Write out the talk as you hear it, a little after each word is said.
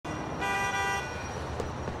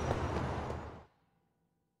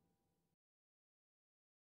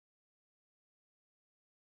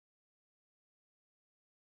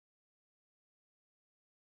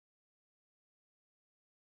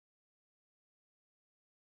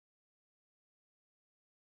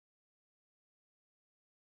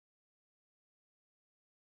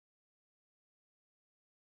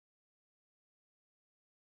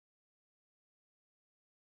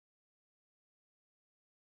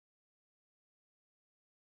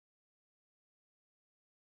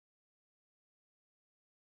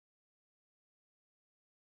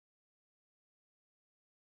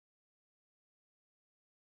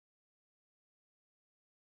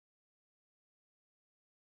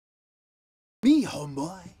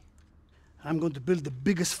homeboy. I'm going to build the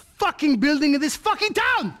biggest fucking building in this fucking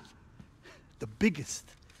town! The biggest.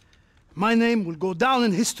 My name will go down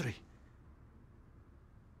in history.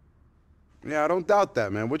 Yeah, I don't doubt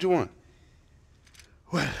that, man. What you want?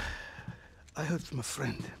 Well, I heard from a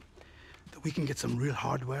friend that we can get some real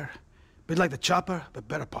hardware. Bit like the chopper, but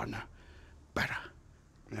better, partner. Better.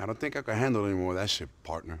 Yeah, I don't think I can handle any more of that shit,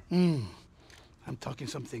 partner. I'm talking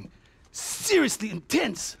something seriously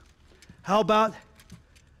intense. How about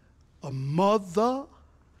a mother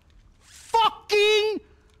fucking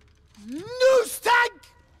news tank?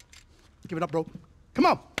 Give it up, bro. Come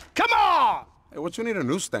on. Come on! Hey, what you need a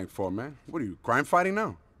news tank for, man? What are you, crime fighting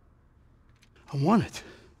now? I want it.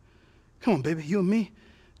 Come on, baby, you and me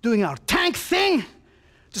doing our tank thing?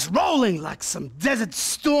 Just rolling like some Desert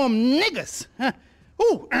Storm niggas. Huh?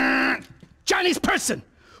 Ooh, Chinese person.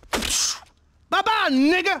 Bye-bye,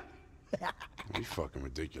 nigga. You fucking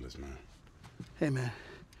ridiculous, man. Hey, man.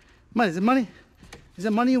 Money, is it money? Is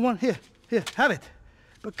that money you want? Here, have it.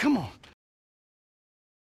 But come on.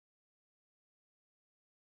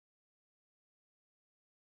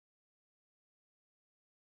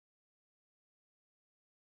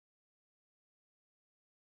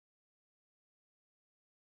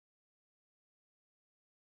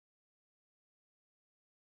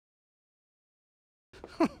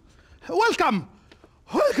 Welcome!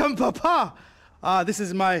 Welcome, Papa! This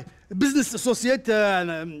is my business associate,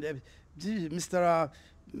 Mr.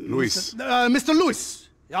 Luis. Mr. Luis.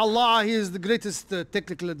 Allah, he is the greatest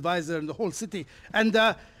technical advisor in the whole city. And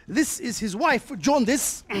this is his wife,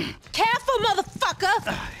 Jaundice. Careful,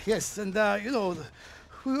 motherfucker! Yes, and you know,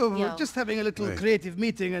 we were just having a little creative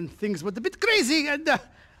meeting and things went a bit crazy and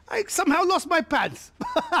I somehow lost my pants.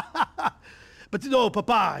 But you know,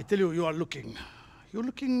 Papa, I tell you, you're looking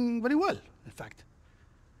very well, in fact.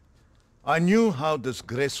 I knew how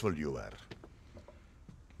disgraceful you were,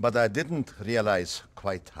 but I didn't realize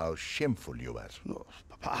quite how shameful you were. No,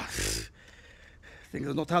 Papa, things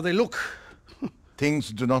are not how they look.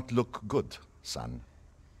 Things do not look good, son.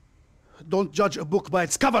 Don't judge a book by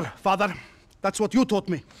its cover, Father. That's what you taught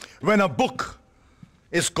me. When a book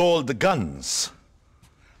is called guns,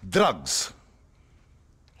 drugs,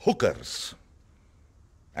 hookers,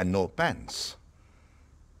 and no pants,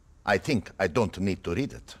 I think I don't need to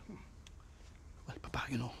read it. Well, Papa,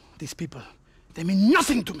 you know, these people, they mean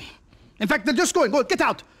nothing to me. In fact, they're just going. Go, get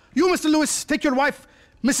out. You, Mr. Lewis, take your wife,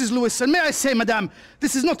 Mrs. Lewis, and may I say, Madame,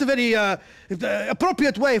 this is not a very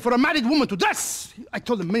appropriate way for a married woman to dress. I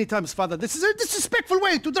told them many times, Father, this is a disrespectful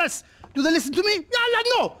way to dress. Do they listen to me? Yeah,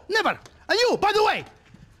 no, never. And you, by the way,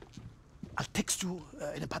 I'll text you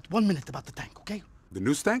in about 1 minute about the tank, okay? The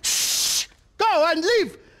news tank? Shh! Go and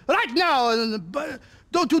leave right now.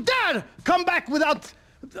 Don't you dare come back without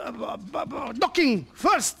knocking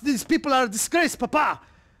first. These people are a disgrace, Papa.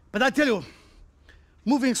 But I tell you,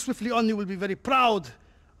 moving swiftly on, you will be very proud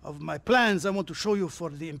of my plans I want to show you for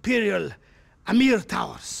the Imperial Amir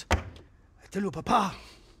Towers. I tell you, Papa,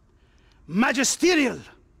 magisterial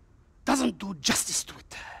doesn't do justice to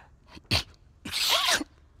it.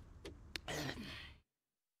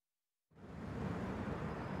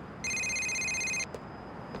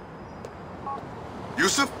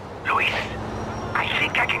 Yusuf? Luis, I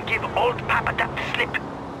think I can give old Papa that slip.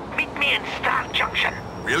 Meet me in Star Junction.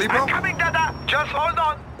 Really, bro? I'm coming, Dada. Just hold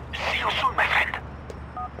on. See you soon, my friend.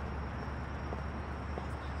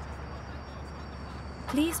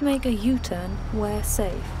 Please make a U-turn where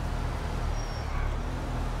safe.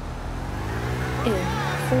 In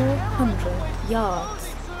 400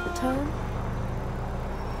 yards. Return.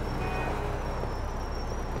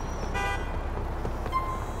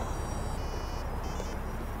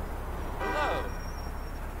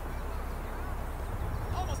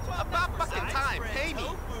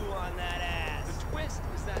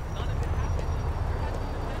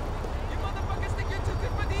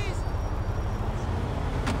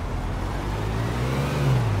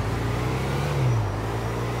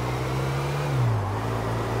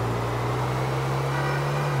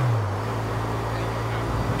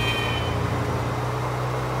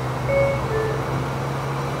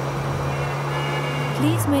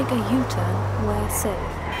 Please make a U-turn where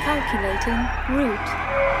safe. Calculating route.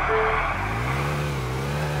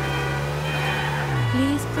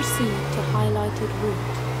 Please proceed to highlighted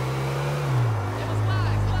route.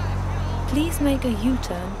 Please make a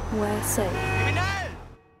U-turn where safe.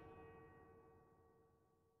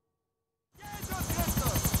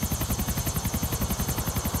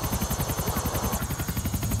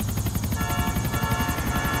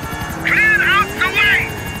 Clear out the way,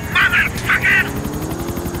 motherfucker!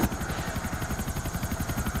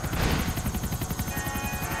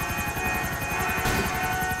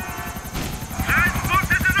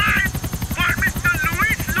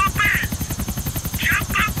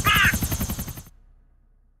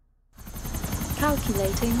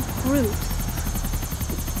 Rude.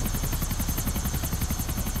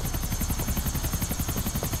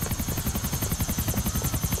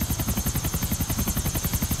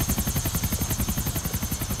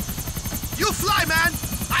 You fly, man!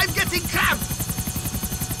 I'm getting cramped!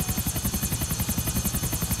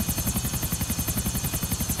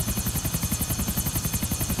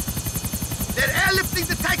 They're airlifting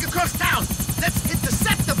the tank across town! Let's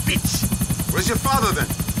intercept the bitch! Where's your father then?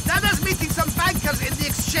 Dada's meeting some bankers in the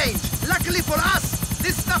exchange. Luckily for us,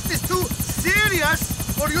 this stuff is too serious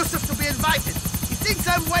for Yusuf to be invited. He thinks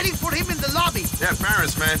I'm waiting for him in the lobby. Yeah,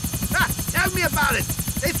 parents, man. Tell me about it.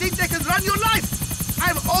 They think they can run your life.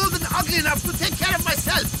 I'm old and ugly enough to take care of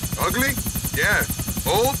myself. Ugly? Yeah.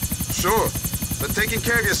 Old? Sure. But taking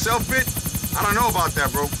care of yourself, bit? I don't know about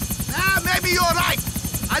that, bro. Maybe you're right.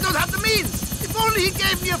 I don't have the means. If only he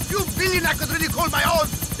gave me a few billion I could really call my own,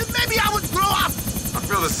 then maybe I would grow up. I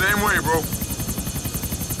feel the same way, bro.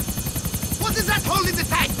 What is that hole in the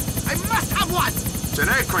tank? I must have one. It's an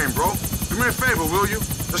air crane, bro. Do me a favor, will you?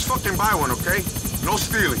 Just fucking buy one, okay? No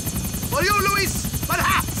stealing. For you, Luis,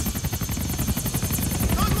 perhaps.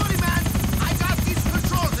 Don't worry, man. I got these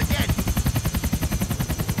controls again.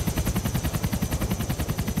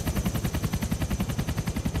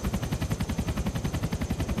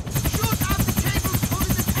 Shoot out the cables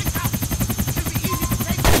holding the tank up. It should be easy to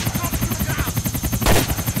take these drops to the ground.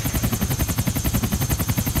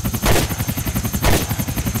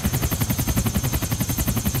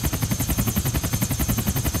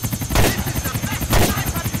 This is the best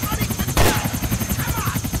knife a bloody can buy. Come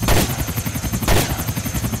on.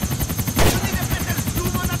 You need a better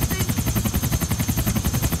zoom on that thing?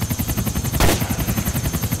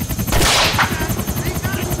 We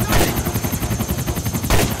got it started.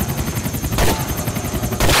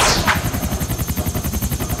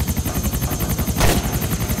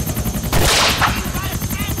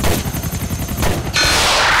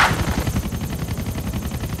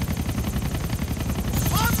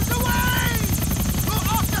 Arms away! Go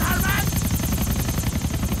after her, man!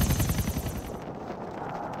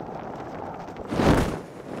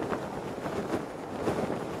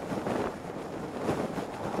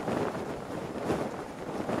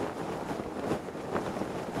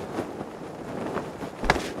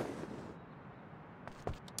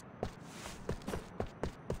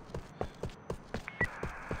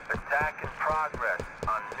 Attack in progress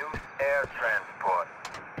on new air transport.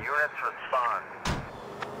 Units respond.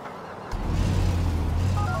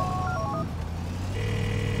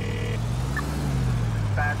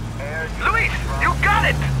 Fast air Luis, you got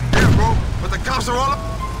it! Yeah, bro. But the cops are all up.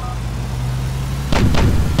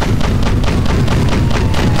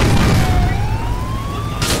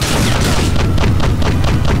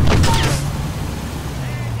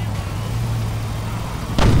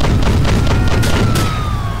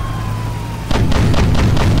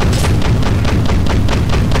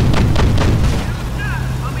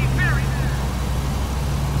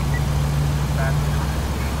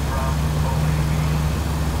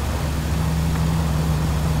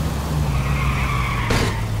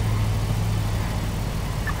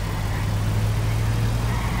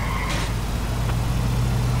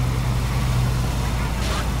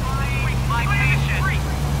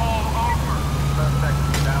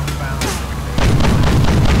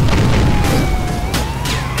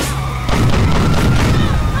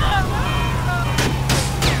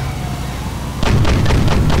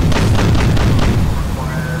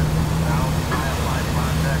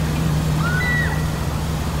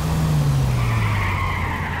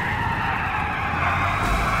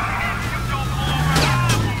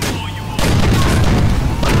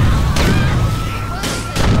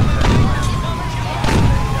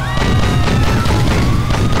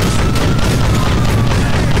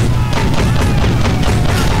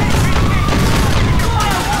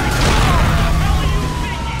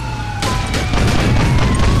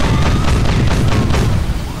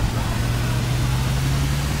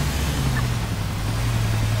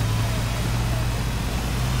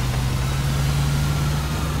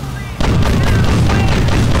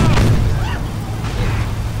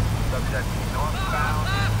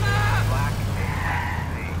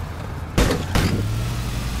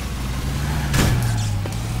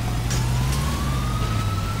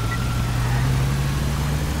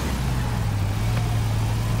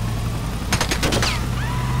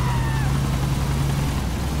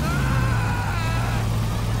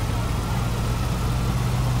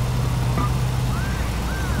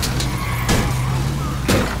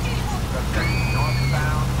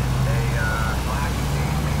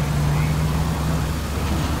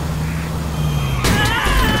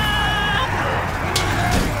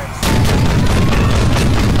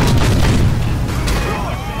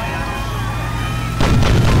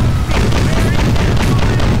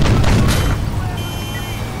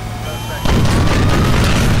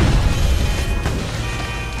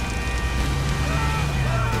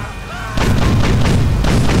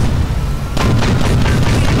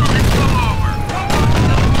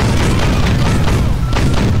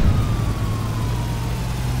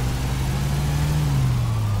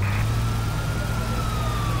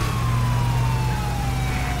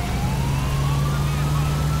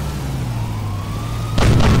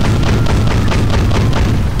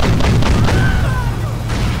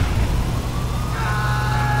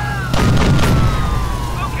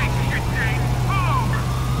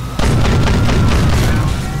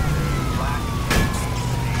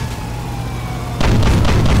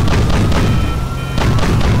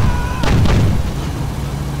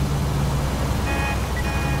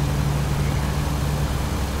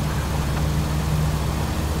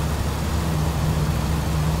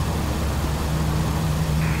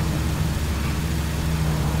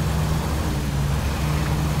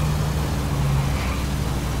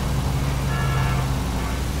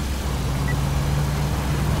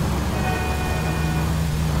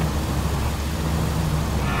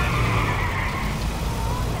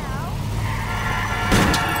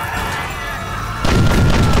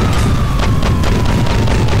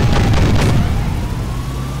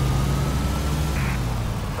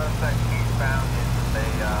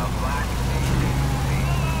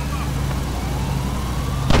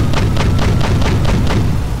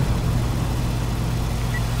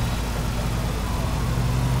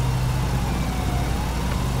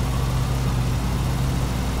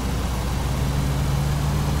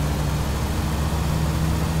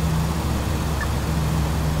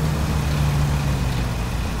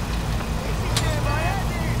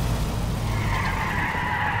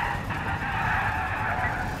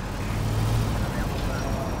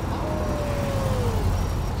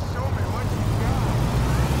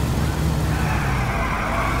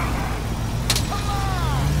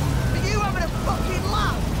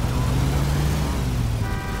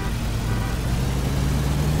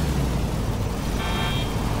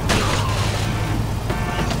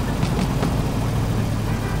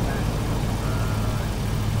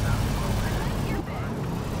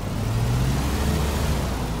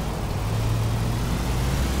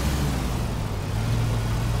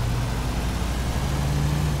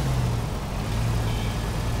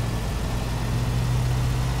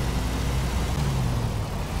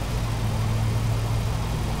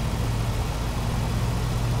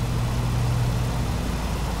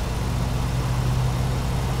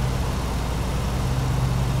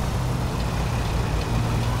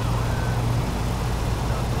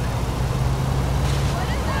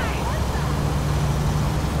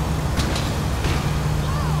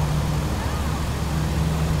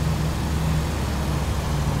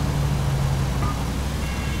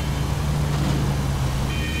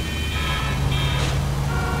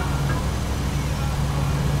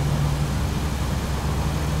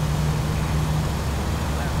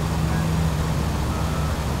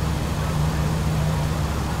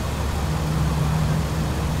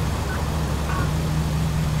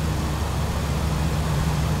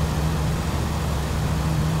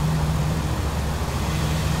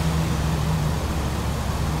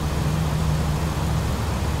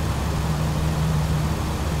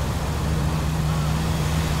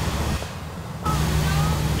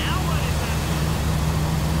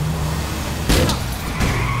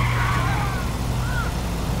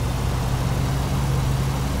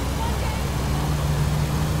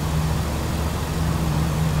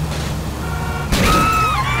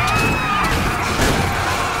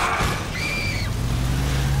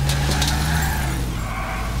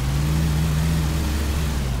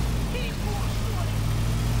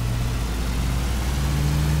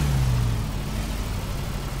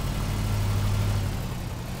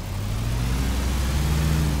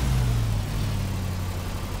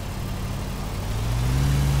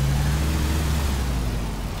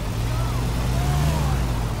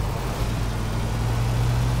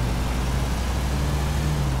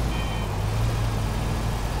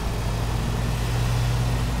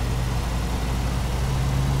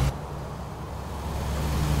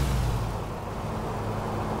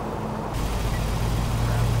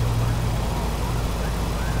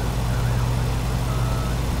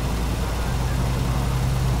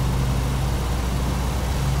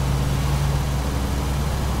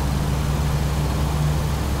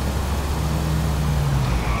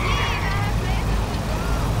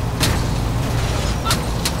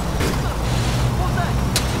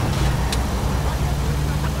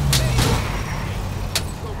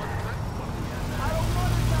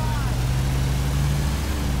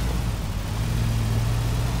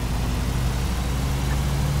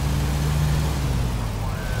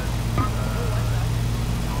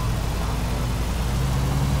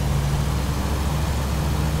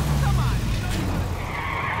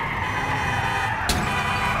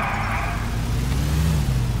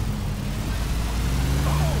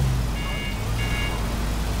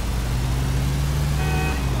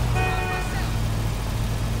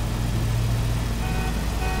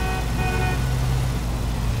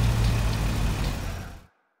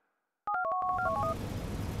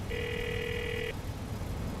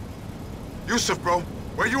 Yusuf, bro.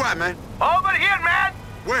 Where you at, man? Over here, man!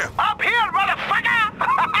 Where? Up here, motherfucker!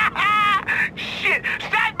 Shit!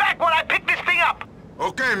 Stand back while I pick this thing up!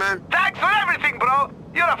 Okay, man. Thanks for everything, bro!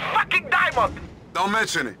 You're a fucking diamond! Don't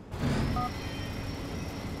mention it.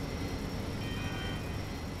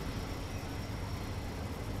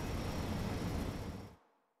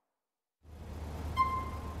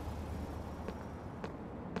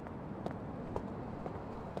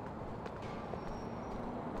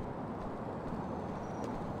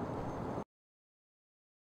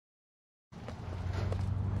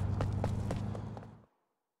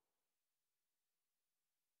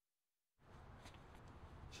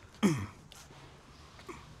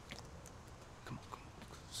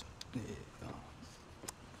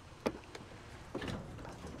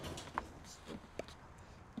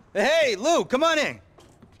 Hey, Lou, come on in.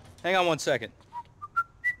 Hang on one second.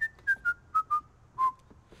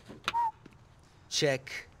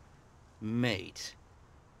 Check. Mate.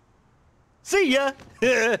 See ya!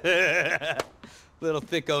 Little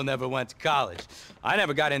thicko never went to college. I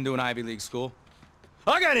never got into an Ivy League school.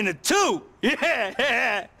 I got into 2!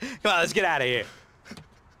 Yeah! Come on, let's get out of here.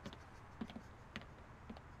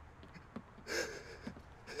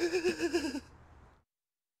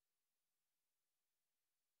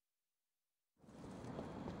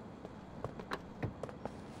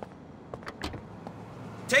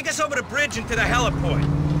 Take us over the bridge into the heliport.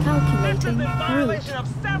 Calculating route. of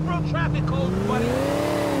several traffic codes, buddy.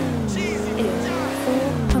 In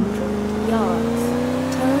 400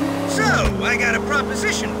 yards. Turn. So, I got a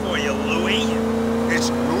proposition for you, Louis. It's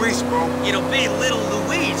Luis, bro. It'll be Little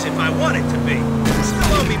Louise if I want it to be. You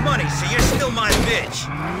still owe me money, so you're still my bitch.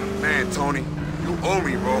 Man, Tony, you owe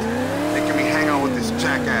me, bro. Making me hang out with this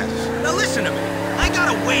jackass. Now listen to me. I got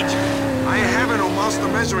a wager. I ain't having no monster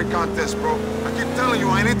measuring contest, bro. I keep telling you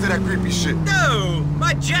I ain't into that creepy shit. No,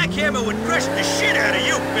 my jackhammer would crush the shit out of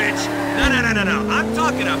you, bitch. No. I'm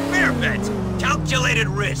talking a fair bet. Calculated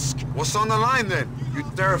risk. What's on the line, then? You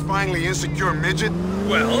terrifyingly insecure midget?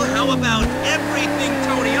 Well, how about everything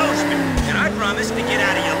Tony owes me? And I promise to get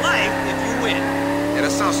out of your life if you win. Yeah,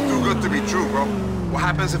 that sounds too good to be true, bro. What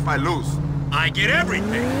happens if I lose? I get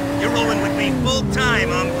everything. You're rolling with me full-time,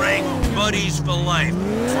 hombre. Buddies for life.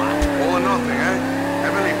 All or nothing, eh?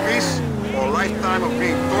 Heavenly peace, or a lifetime of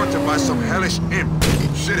being tortured by some hellish imp?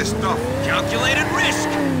 Shit is tough. Calculated risk.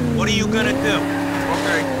 What are you gonna do?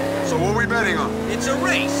 Okay, so what are we betting on? It's a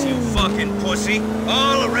race, you fucking pussy.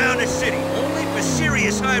 All around the city, only for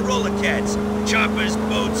serious high roller cats. Choppers,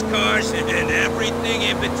 boats, cars, and everything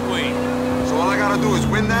in between. So all I gotta do is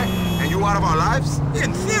win that, and you out of our lives?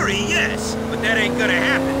 In theory, yes. But that ain't gonna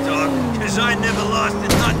happen, dog. Cause I never lost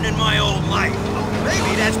at nothing in my old life.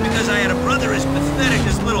 Maybe that's because I had a brother as pathetic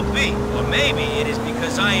as Little B. Or maybe it is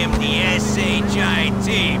because I am the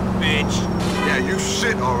S-H-I-T, bitch. Yeah, you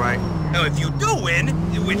shit, all right. Now, if you do win,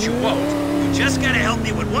 which you won't, you just gotta help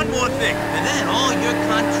me with one more thing. And then all your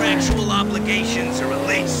contractual obligations are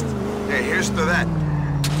released. Yeah, here's to that.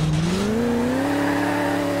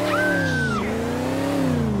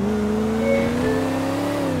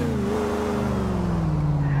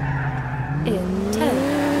 In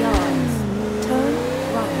 10 yards. Turn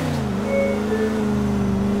right.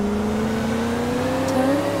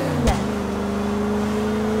 Turn left.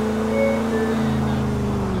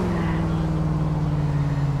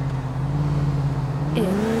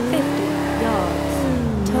 In 50 yards.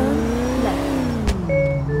 Turn left.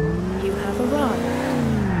 You have arrived.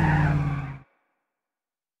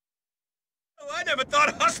 Oh, I never thought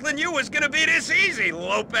hustling you was gonna be this easy,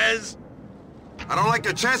 Lopez. I don't like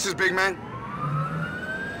your chances, big man.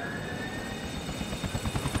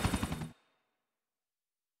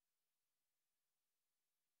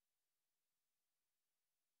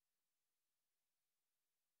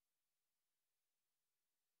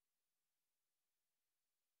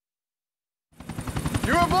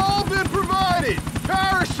 You have all been provided!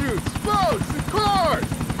 Parachutes, boats, and cars!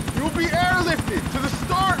 You will be airlifted to the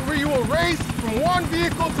start where you will race from one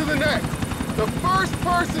vehicle to the next. The first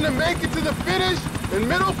person to make it to the finish in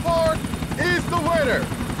Middle Park is the winner.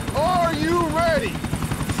 Are you ready?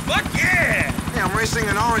 Fuck yeah! Hey, I'm racing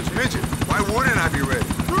an orange midget. Why wouldn't I be ready?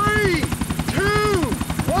 3, 2,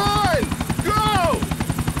 1, go!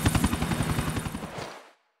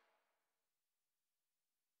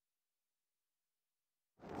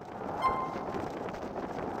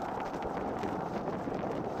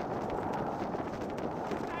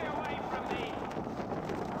 Stay away from me!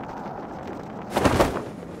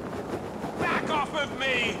 Back off of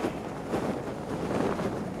me!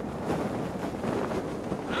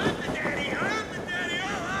 I'm the daddy, oh,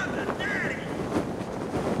 I'm the daddy!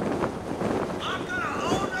 I'm gonna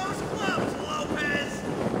own those clubs, Lopez!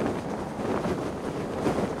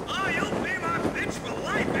 Oh, you'll be my bitch for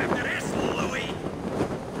life after this, Louis!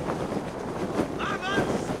 I'm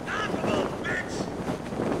unstoppable, bitch!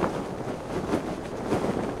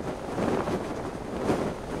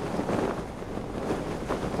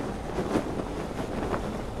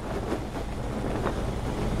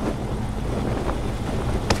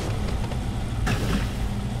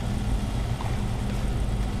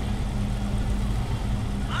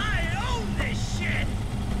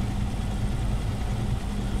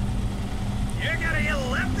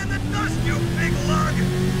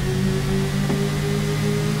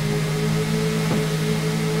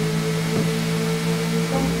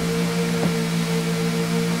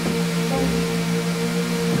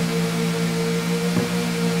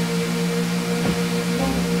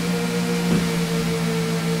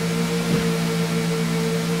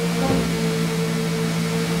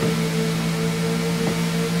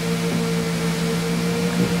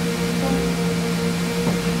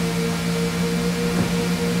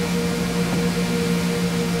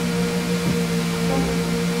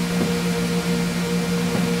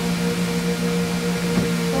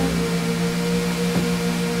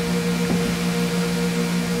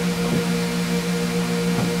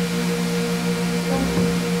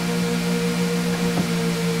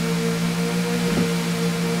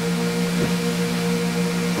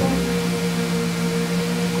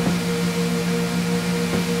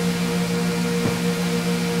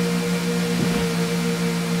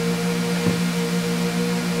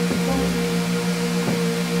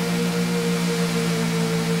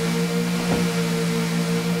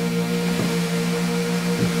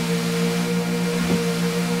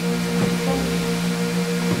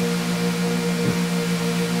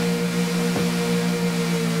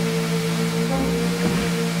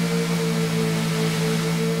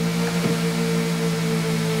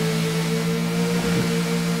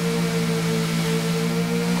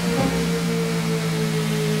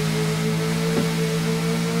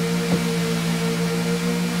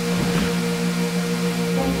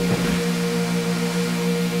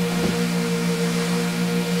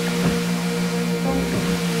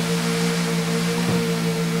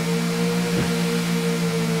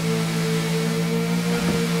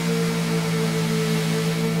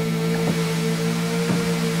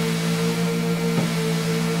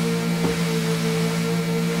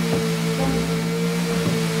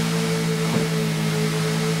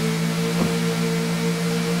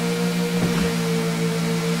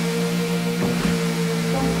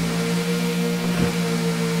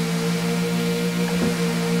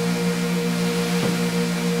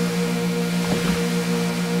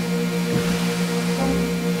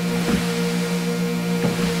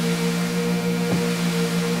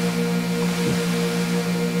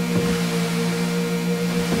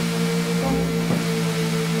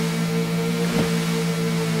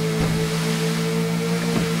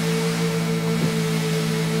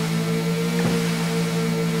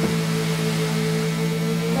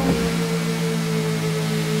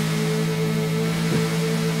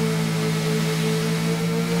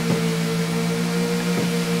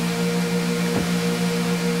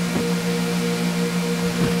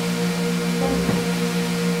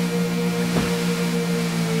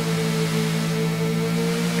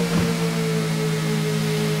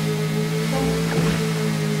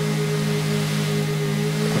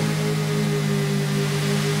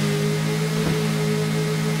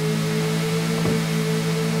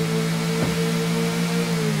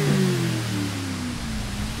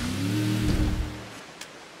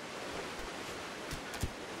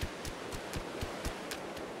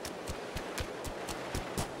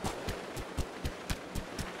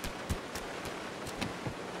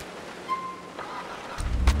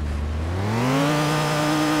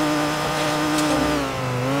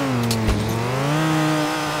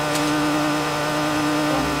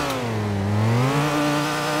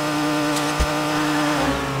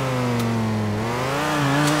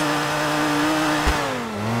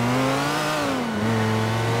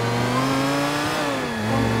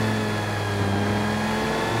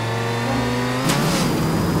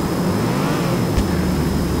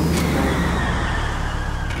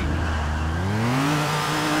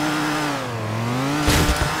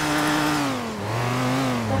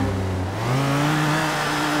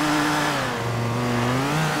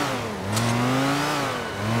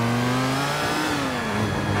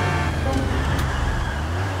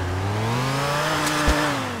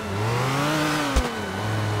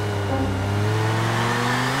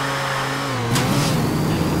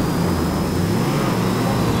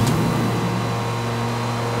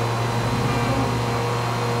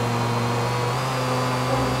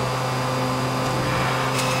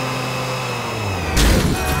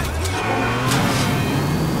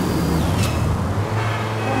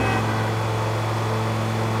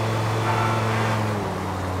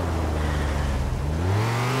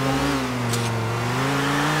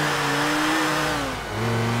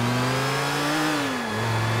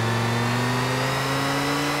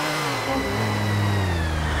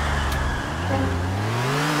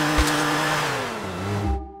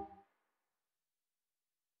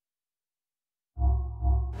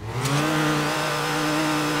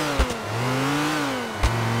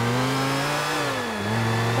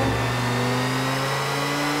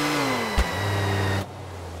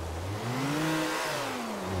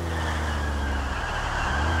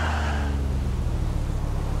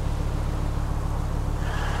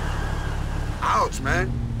 Ouch,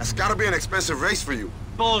 man. That's gotta be an expensive race for you.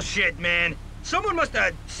 Bullshit, man. Someone must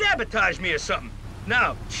have sabotaged me or something.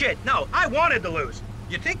 No, shit, no, I wanted to lose.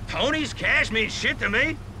 You think Tony's cash means shit to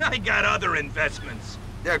me? I got other investments.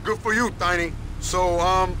 Yeah, good for you, Tiny. So,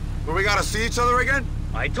 will we gotta see each other again?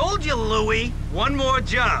 I told you, Louie. One more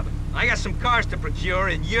job. I got some cars to procure,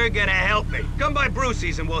 and you're gonna help me. Come by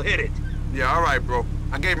Brucey's and we'll hit it. Yeah, all right, bro.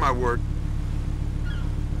 I gave my word.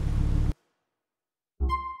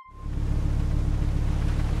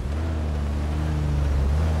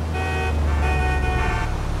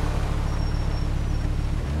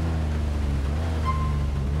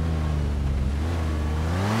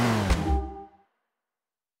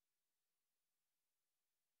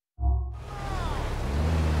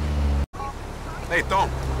 Hey, Tom,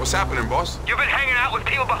 what's happening, boss? You've been hanging out with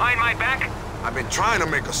people behind my back? I've been trying to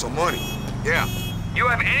make us some money. Yeah. You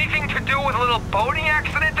have anything to do with a little boating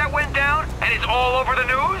accident that went down and is all over the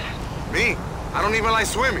news? Me? I don't even like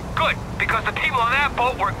swimming. Good, because the people on that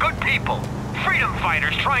boat were good people. Freedom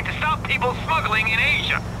fighters trying to stop people smuggling in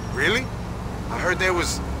Asia. Really? I heard there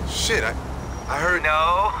was... Shit, I heard...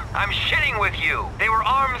 No, I'm shitting with you. They were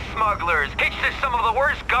arms smugglers, hitched to some of the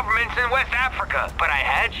worst governments in West Africa. But I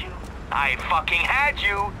had you. I fucking had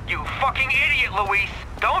you. You fucking idiot, Luis.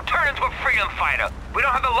 Don't turn into a freedom fighter. We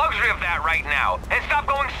don't have the luxury of that right now. And stop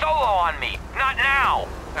going solo on me. Not now.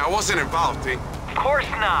 I wasn't involved, T. Of course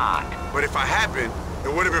not. But if I had been,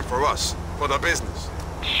 it would have been for us. For the business.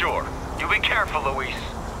 Sure. You be careful, Luis.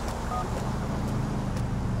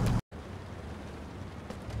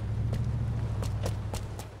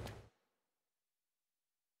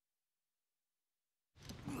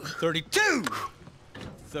 $32.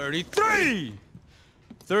 33!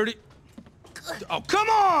 30... Oh, come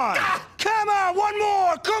on! Come on, one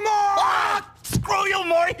more! Come on! Ah, screw you,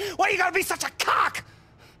 Maury! Why you gotta be such a cock?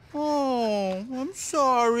 Oh, I'm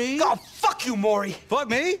sorry. Oh, fuck you, Maury! Fuck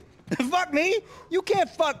me? Fuck me? You can't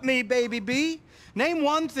fuck me, baby B. Name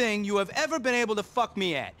one thing you have ever been able to fuck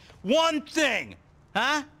me at. One thing!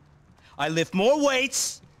 Huh? I lift more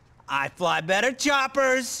weights. I fly better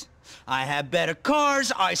choppers. I have better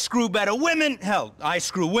cars, I screw better women. Hell, I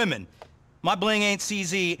screw women. My bling ain't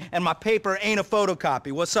CZ, and my paper ain't a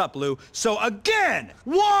photocopy. What's up, Lou? So again,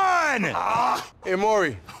 one! Hey,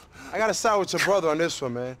 Maury, I gotta side with your brother on this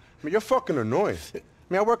one, man. I mean, you're fucking annoying. I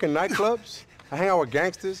mean, I work in nightclubs, I hang out with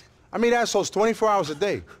gangsters. I meet assholes 24 hours a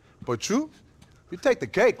day. But you take the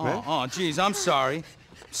cake, man. Oh, geez, I'm sorry.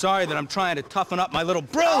 Sorry that I'm trying to toughen up my little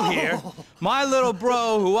bro here. My little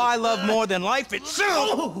bro who I love more than life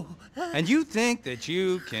itself. And you think that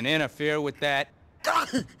you can interfere with that?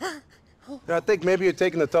 I think maybe you're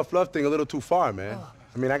taking the tough love thing a little too far, man.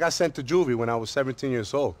 I mean, I got sent to juvie when I was 17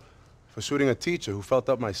 years old for shooting a teacher who felt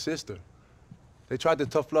up my sister. They tried the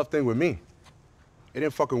tough love thing with me. It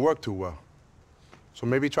didn't fucking work too well. So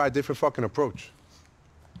maybe try a different fucking approach.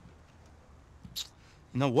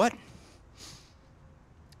 You know what?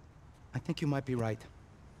 I think you might be right.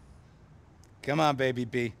 Come on, baby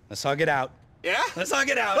B. Let's hug it out. Yeah? Let's hug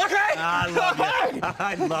it out. Okay! I love you.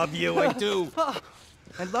 I love you, I do.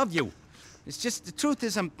 I love you. It's just, the truth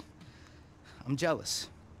is, I'm jealous.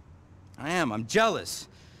 I am, I'm jealous.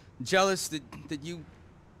 Jealous that you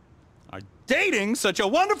are dating such a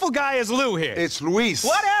wonderful guy as Lou here. It's Luis.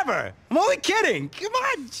 Whatever. I'm only kidding. Come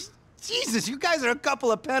on. Jesus, you guys are a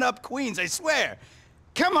couple of pent-up queens, I swear.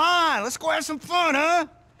 Come on, let's go have some fun, huh?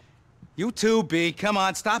 You too, B. Come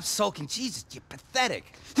on, stop sulking. Jesus, you're pathetic.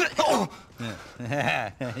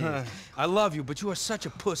 I love you, but you are such a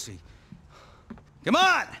pussy. Come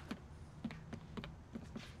on!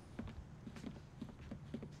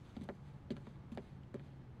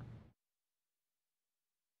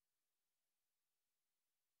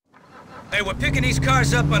 Hey, we're picking these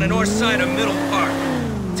cars up on the north side of Middle Park.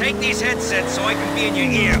 Take these headsets so I can be in your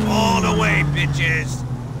ear all the way, bitches.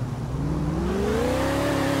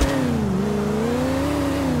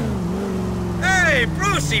 Hey,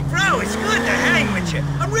 Brucey, bro, it's good to hang with you.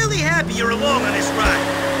 I'm really happy you're along on this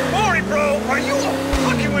ride. Maury, bro, are you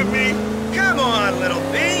fucking with me? Come on, little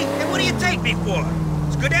B. Hey, what do you take me for?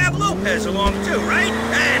 It's good to have Lopez along too, right?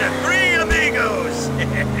 Hey, the three amigos.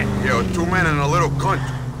 Yo, 2 men and a little cunt.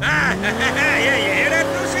 Yeah, you hear that,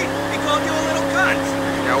 Brucey? He called you a little cunt.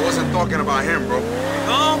 Yeah, I wasn't talking about him, bro.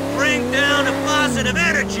 Don't bring down the positive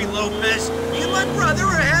energy, Lopez. You and my brother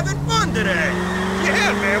are having fun today.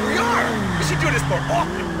 Yeah, man, we are. We should do this more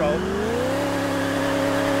often, bro.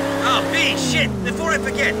 Oh, B, shit. Before I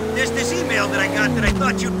forget, there's this email that I got that I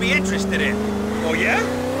thought you'd be interested in. Oh, yeah?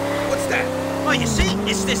 What's that? Oh, you see?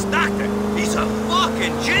 It's this doctor. He's a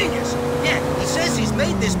fucking genius. Yeah, he says he's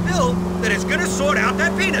made this pill that is gonna sort out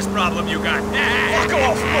that penis problem you got. Fuck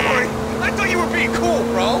off, Maury. I thought you were being cool,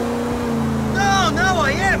 bro. No,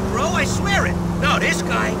 I am, bro. I swear it. No, this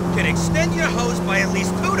guy can extend your hose by at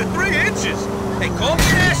least 2 to 3 inches. They call me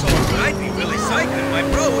an asshole, but I'd be really psyched if my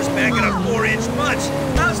bro was bagging a 4-inch punch.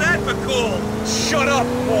 How's that for cool? Shut up,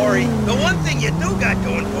 Maury. The one thing you do got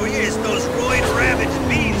going for you is those roid-ravaged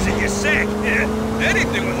beans in your sack.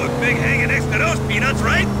 Anything would look big hanging next to those peanuts,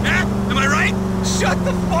 right? Huh? Am I right? Shut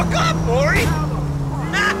the fuck up, Maury!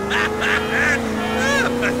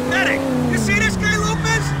 Pathetic. You see this guy,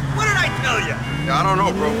 Lopez? What did I tell you? Yeah, I don't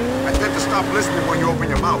know, bro. I tend to stop listening when you open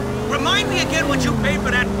your mouth. Remind me again what you paid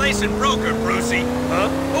for that place in Broker, Brucey. Huh?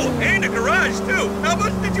 Oh, and the garage, too. How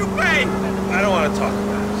much did you pay? I don't want to talk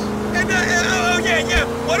about it. And, yeah.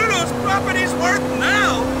 What are those properties worth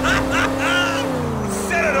now?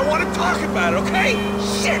 Said I don't want to talk about it, okay?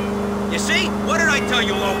 Shit! You see? What did I tell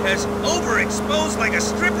you, Lopez? Overexposed like a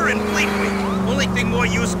stripper in Fleet Week. Only thing more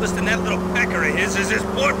useless than that little pecker of his is his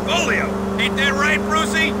portfolio. Ain't that right,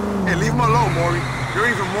 Brucey? Hey, leave him alone, Maury. You're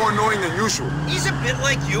even more annoying than usual. He's a bit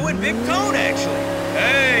like you and Big Tone, actually.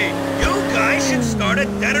 Hey, you guys should start a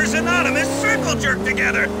Debtors Anonymous circle jerk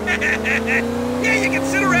together. Yeah, you can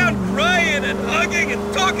sit around crying and hugging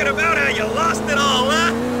and talking about how you lost it all,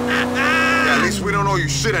 huh? Yeah, at least we don't owe you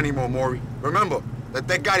shit anymore, Maury. Remember,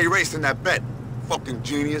 that got erased in that bet. Fucking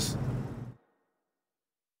genius.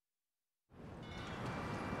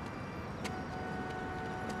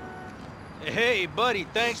 Hey, buddy,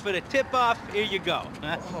 thanks for the tip-off. Here you go.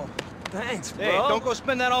 Oh, thanks, bro. Hey, don't go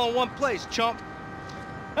spend that all in one place, chump.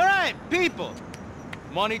 All right, people.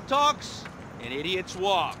 Money talks and idiots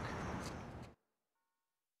walk.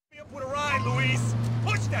 Be up with a ride, Luis.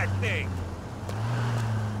 Push that thing.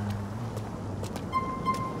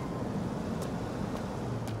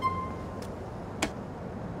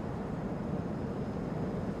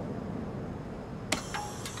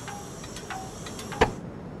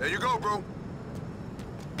 There you go, bro.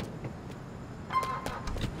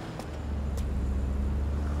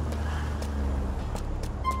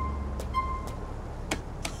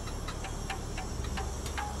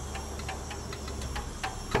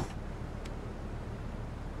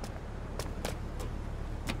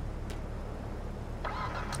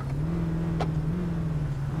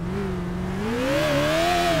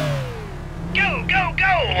 Go!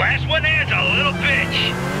 Last one there's a little bitch.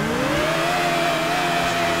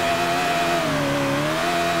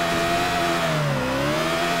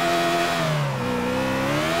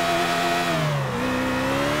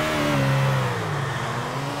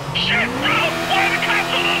 Shit, bro! Why are the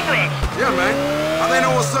cops all over us? Yeah, man. How they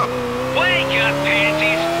know what's up? Wake up,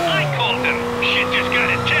 pansies. I called them. Shit just got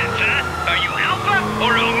intense, huh? Are you Alpha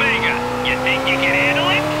or Omega? You think you can handle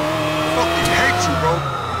it? Fucking hate you, bro.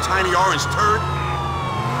 Tiny orange turd.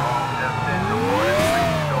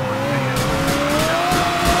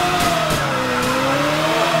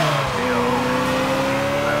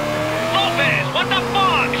 Lopez, what the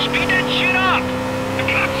fuck? Speed that shit up! The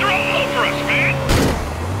cops are all over us, man!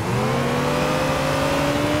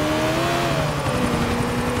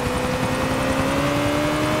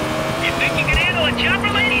 You think you can handle a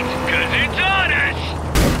chopper, ladies? 'Cause it's on us!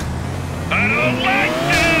 I don't like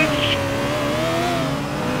this!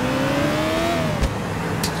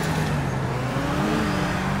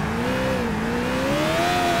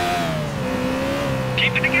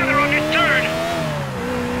 Keep it together on this turn!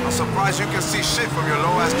 I'm surprised you can see shit from your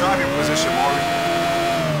low-ass driving position, Maury.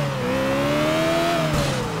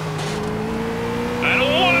 I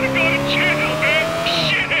don't want to go to jail, man!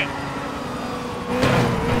 Shit!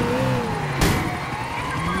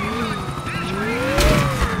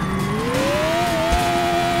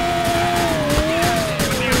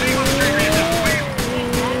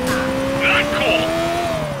 Not cool!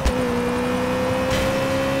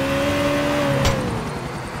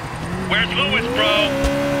 Where's Luis, bro?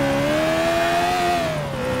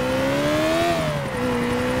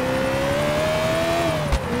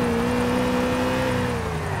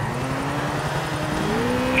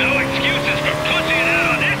 No excuses for pushing it out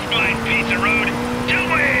on this fine piece of road. Do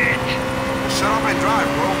it! Shut up and drive,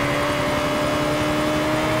 bro.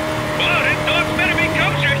 Whoa, this dog's better be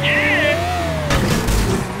kosher, yeah!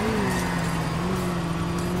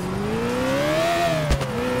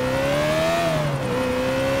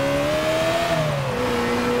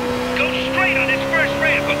 Go straight on this first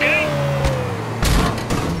ramp, okay?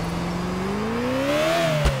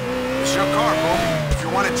 It's your car, bro. If you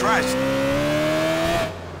want it trashed.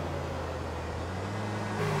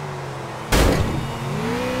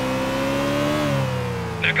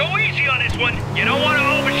 Now go easy on this one. You don't want to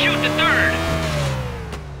overshoot the third.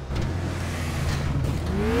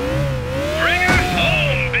 Bring her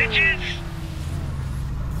home, bitches!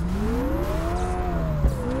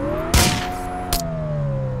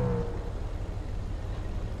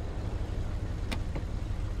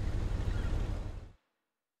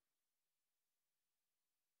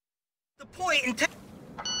 and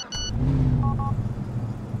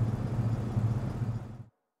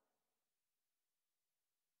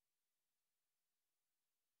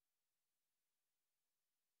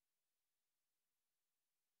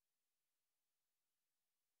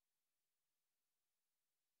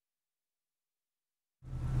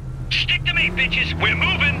Stick to me, bitches. We're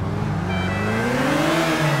moving.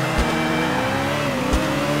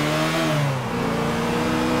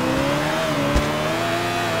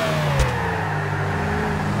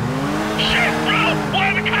 Shit, bro! Why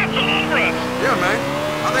are the cops all over us? Yeah, man.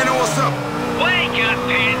 How they know what's up? Wake up,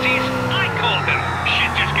 pansies. I called them.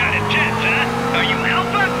 Shit just got intense, huh? Are you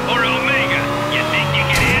Alpha or Omega? You think you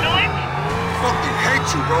can handle it? Fucking hate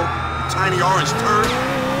you, bro. You tiny orange turd.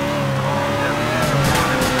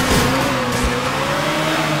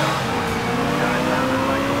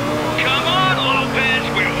 Come on, Lopez.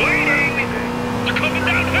 We're waiting. They're coming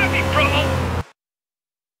down heavy, bro.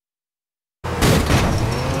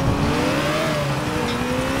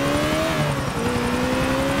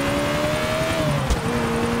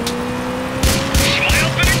 Smile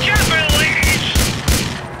for the captain, ladies.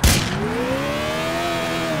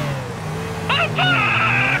 Oh,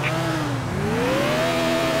 fuck!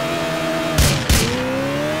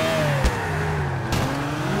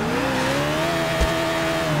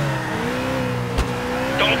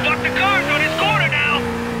 Don't fuck the cars on this corner now.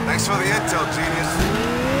 Thanks for the intel, genius.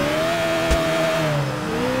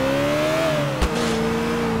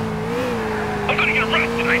 I'm gonna get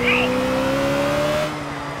arrested, I know.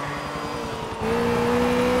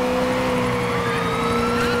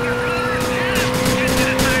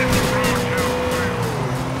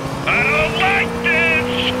 I don't like this.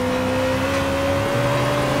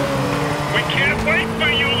 We can't wait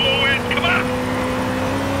for you, Luis. Come on.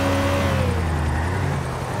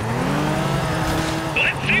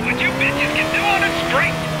 Let's see what you bitches can do on a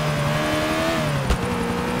straight.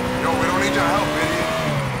 Yo, we don't need your help, idiot.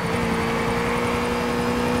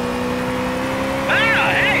 Ah,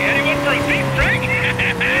 hey, anyone for a deep drink?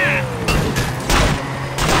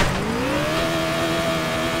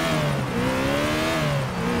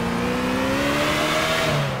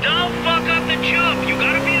 Don't fuck up the jump. You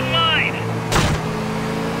gotta be in line.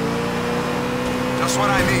 Just what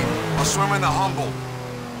I need. I'll swim in the Humboldt.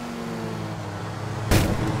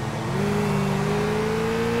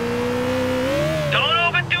 Don't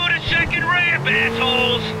overdo the second ramp,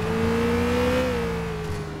 assholes.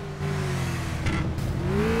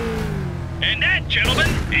 And that, gentlemen,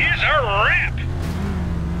 is a wrap.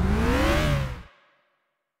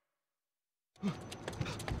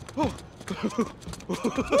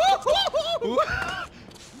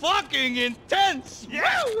 Fucking intense!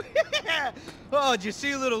 Yeah! Oh, did you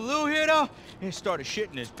see little Lou here, though? He started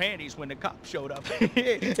shitting his panties when the cops showed up.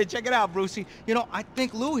 Hey, check it out, Brucey. You know, I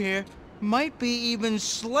think Lou here might be even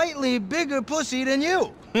slightly bigger pussy than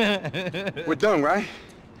you. We're done, right?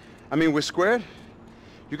 I mean, we're squared?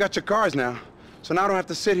 You got your cars now, so now I don't have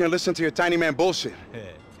to sit here and listen to your tiny man bullshit.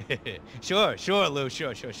 Sure, Lou,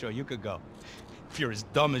 sure. You could go. If you're as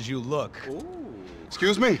dumb as you look. Ooh.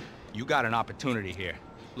 Excuse me? You got an opportunity here.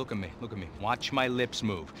 Look at me. Watch my lips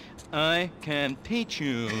move. I can teach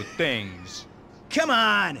you things. Come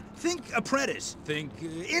on! Think apprentice. Think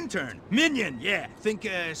intern. Minion, yeah. Think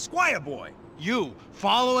squire boy. You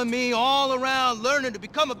following me all around, learning to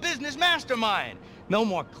become a business mastermind. No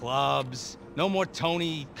more clubs, no more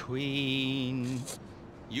Tony Queen.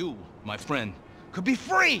 You, my friend, could be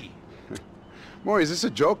free. Maury, is this a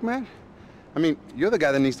joke, man? I mean, you're the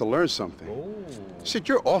guy that needs to learn something. Oh. Shit,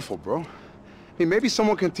 you're awful, bro. I mean, maybe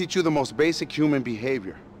someone can teach you the most basic human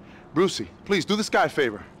behavior. Brucey, please, do this guy a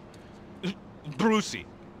favor. Brucey.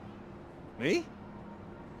 Me?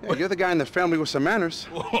 Yeah, you're the guy in the family with some manners.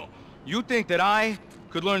 Whoa. You think that I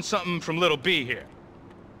could learn something from little B here?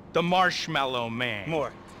 The Marshmallow Man.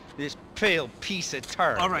 More. This pale piece of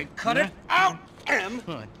turd. All right, cut it out, M.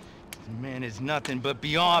 This man is nothing but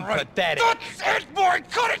beyond pathetic. That's it, boy!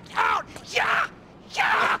 Cut it out! Yeah!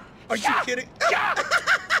 Are you kidding? Yeah!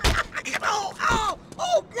 Oh,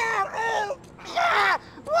 God! Oh, yeah!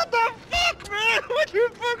 What the fuck, man? What the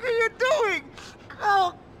fuck are you doing?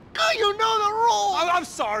 Oh, God, you know the rules! I'm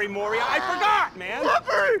sorry, Maury. I forgot, man.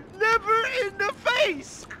 Never in the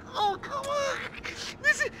face! Oh, come on!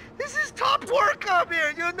 This is top work up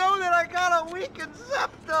here. You know that I got a weakened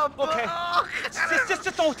septum. Okay. Oh,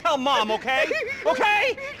 just don't tell Mom, okay?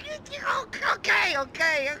 Okay?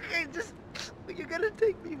 Okay. Just, you're gonna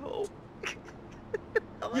take me home.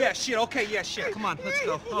 Yeah, shit. Come on, let's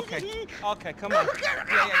go. Okay, come on.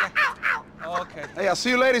 Yeah. Okay. Hey, I'll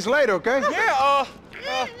see you ladies later, okay? Yeah,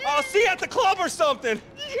 I'll see you at the club or something.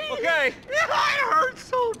 Okay.